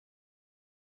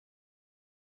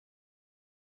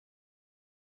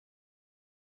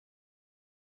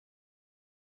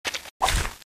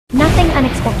Nothing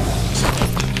unexpected.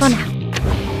 For now.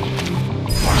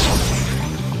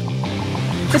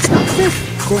 It's not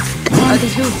physical. A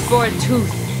tooth for a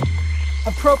tooth.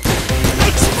 Appropriate.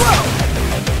 Explode!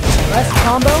 Less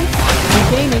combo,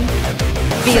 regaining.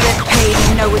 Feel it pain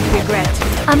and know with regret.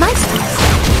 A nice one.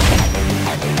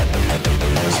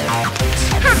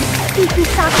 Ha! Dikke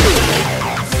Saki.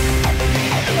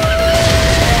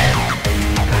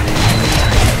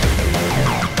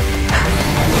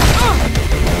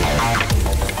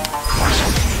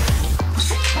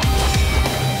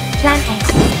 Plan A.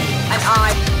 And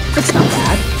I. It's not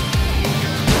bad.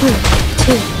 3,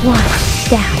 2, 1,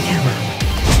 down.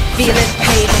 Feel it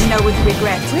pain and know with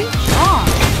regret. On!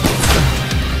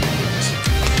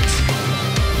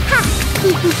 Ha!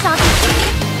 Dikke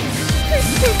Saki.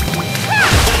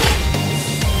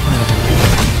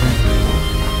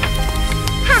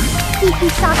 Ha! Dikke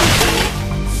Saki.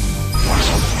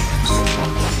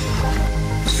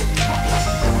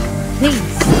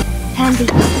 Please, handy.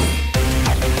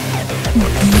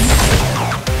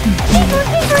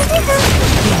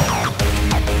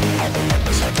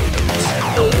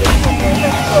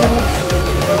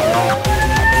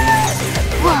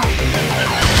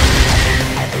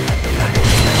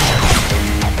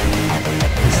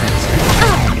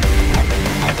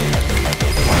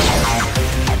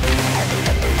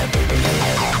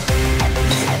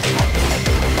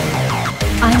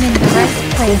 I'm in the right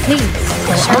place. Please,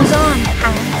 the show's on,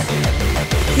 hands.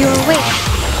 You're awake.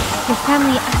 Your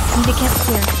family asked me to get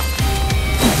here.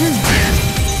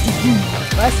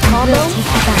 Less combo, We'll take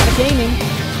you back. regaining.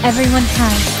 Everyone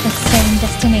has the same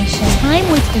destination. I'm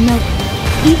with the note,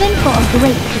 even for a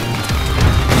great people.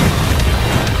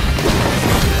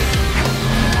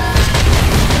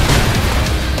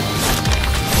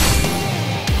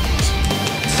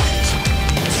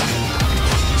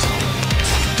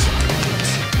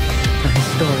 A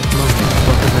historic moment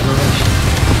for the liberation.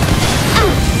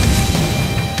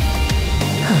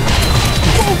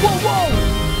 Whoa, whoa, whoa!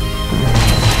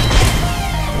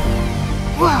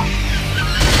 Whoa!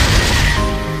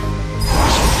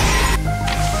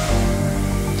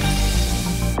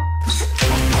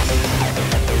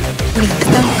 Please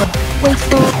don't go. Wait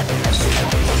for...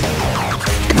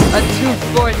 A tooth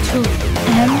for a tooth.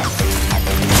 And...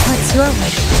 what's your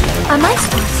wish? A nice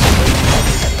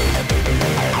one.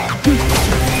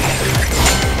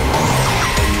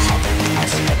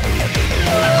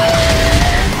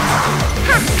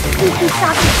 Ha! Dikke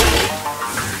Saki.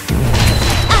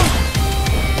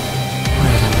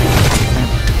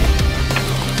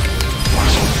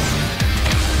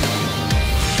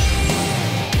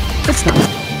 It's not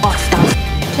hostile.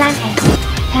 Plan A.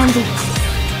 Handy.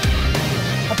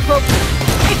 Appropriate.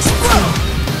 Explode!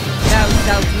 Thou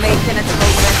shalt make an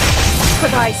atonement. For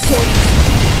thy sake.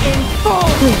 In full!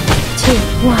 3,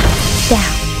 2, 1,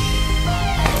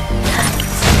 down.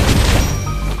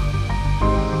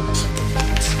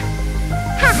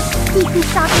 Ha! Dikke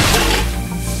Saki.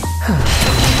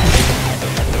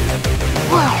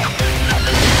 Whoa!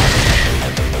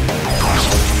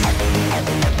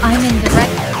 I'm in the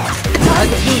right. A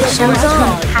tooth for Show's a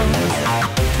on, tooth. hands.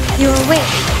 You're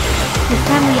awake. Your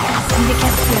family asked me to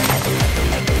get here.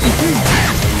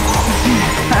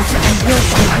 And we'll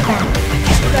take you back.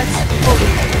 That's fully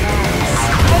nice.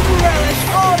 And relish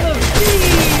all of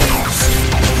these!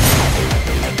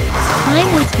 I'm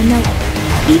with the note,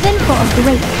 even for a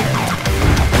great people.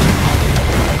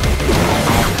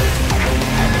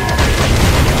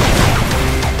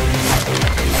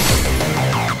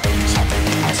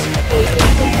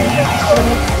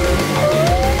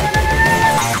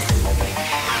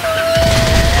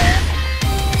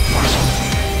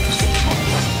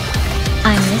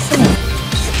 I'm listening.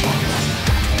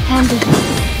 Handy.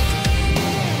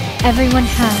 Everyone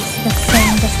has the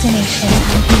same destination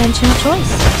and conventional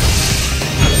choice.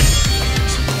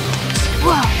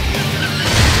 Whoa!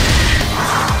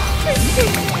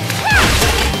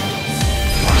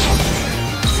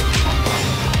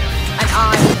 And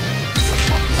I.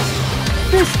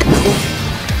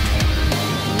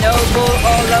 Noble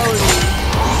or lowly.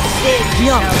 Sin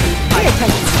Young, shall be pay punished.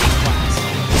 attention to this class.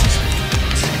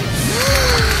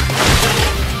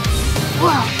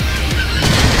 Whoa!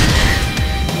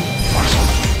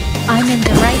 I'm in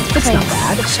the right place. not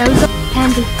bad. It shows up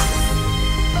handy.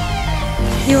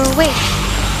 You're awake.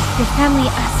 Your family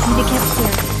asked me to get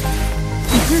here.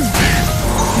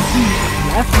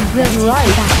 Left and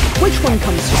right. Which one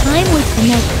comes first? I'm with the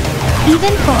note,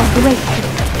 even for a great people.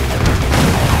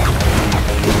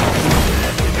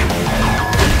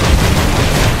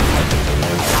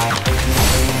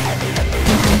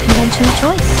 Conventional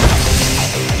choice.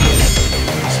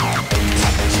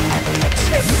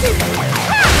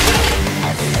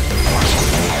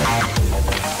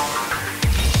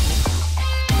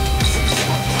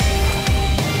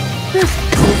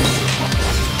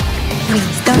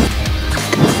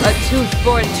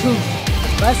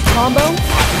 truth. Less combo,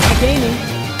 more gaming.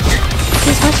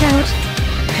 Please watch out.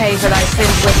 Pay for thy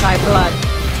sins with thy blood.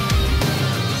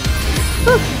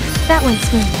 Whew, that went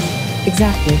smooth.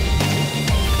 Exactly.